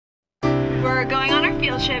We're going on our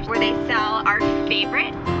field trip where they sell our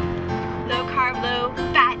favorite low-carb,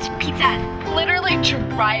 low-fat pizzas. Literally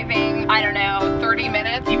driving, I don't know, 30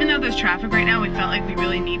 minutes. Even though there's traffic right now, we felt like we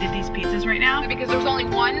really needed these pizzas right now. Because there's only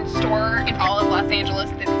one store in all of Los Angeles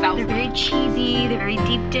that sells They're very cheesy, they're very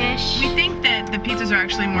deep dish. We think that the pizzas are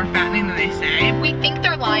actually more fattening than they say. We think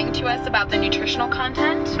they're lying to us about the nutritional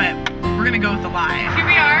content. But we're gonna go with the lie. Here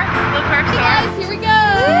we are, low carb store. Hey guys, here we go!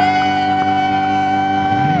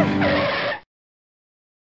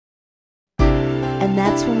 And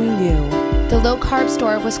that's when we knew The low carb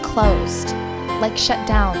store was closed, like shut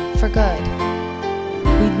down for good.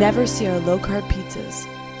 we'd never see our low carb pizzas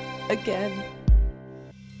again.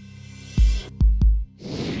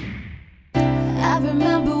 I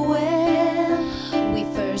remember when we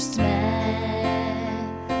first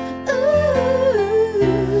met. Ooh,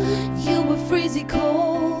 you were freezing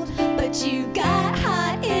cold, but you got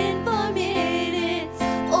hot in 4 minutes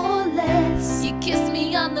or less. You kissed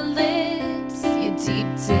me on the lips, your deep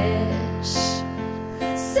dish.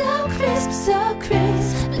 So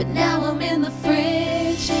crisp, but now I'm in the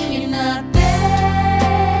fridge. You're not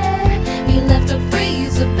there, you left a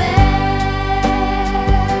freezer bare.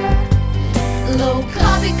 Low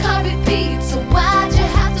carby pizza, why'd you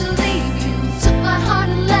have to leave? You took my heart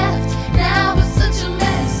and left, now it's such a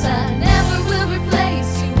mess. I never will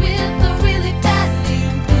replace you with a really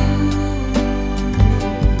fattening food.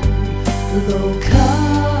 Low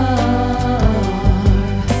carb,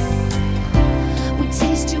 we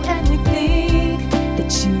taste you and we think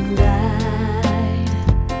that you lied.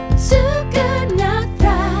 Too good, not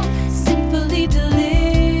right, sinfully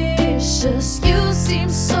delicious. You seem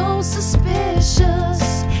so suspicious.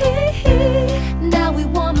 Now we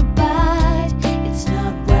wanna bite, it's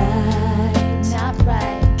not right. Not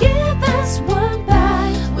right. Give us one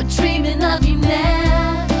bite, we're dreaming of you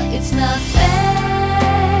now. It's not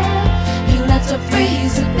fair, you left a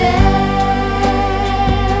freezer bare.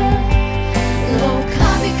 Low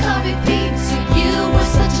carby pizza, you were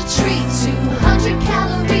such a treat. 200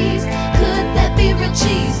 calories, could that be real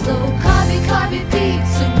cheese? Low carby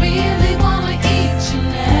pizza, really wanna eat you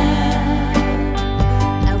now.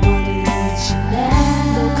 I wanna eat you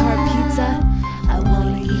now. Low carb pizza, I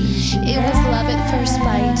wanna eat you it was love at first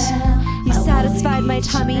bite. You satisfied my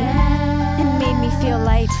tummy and made me feel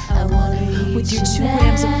light. I wanna eat With your 2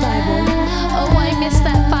 grams of fiber, Oh, I miss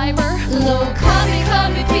that fiber. Low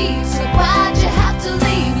carby pizza, why'd you have to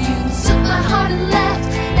leave? You took my heart and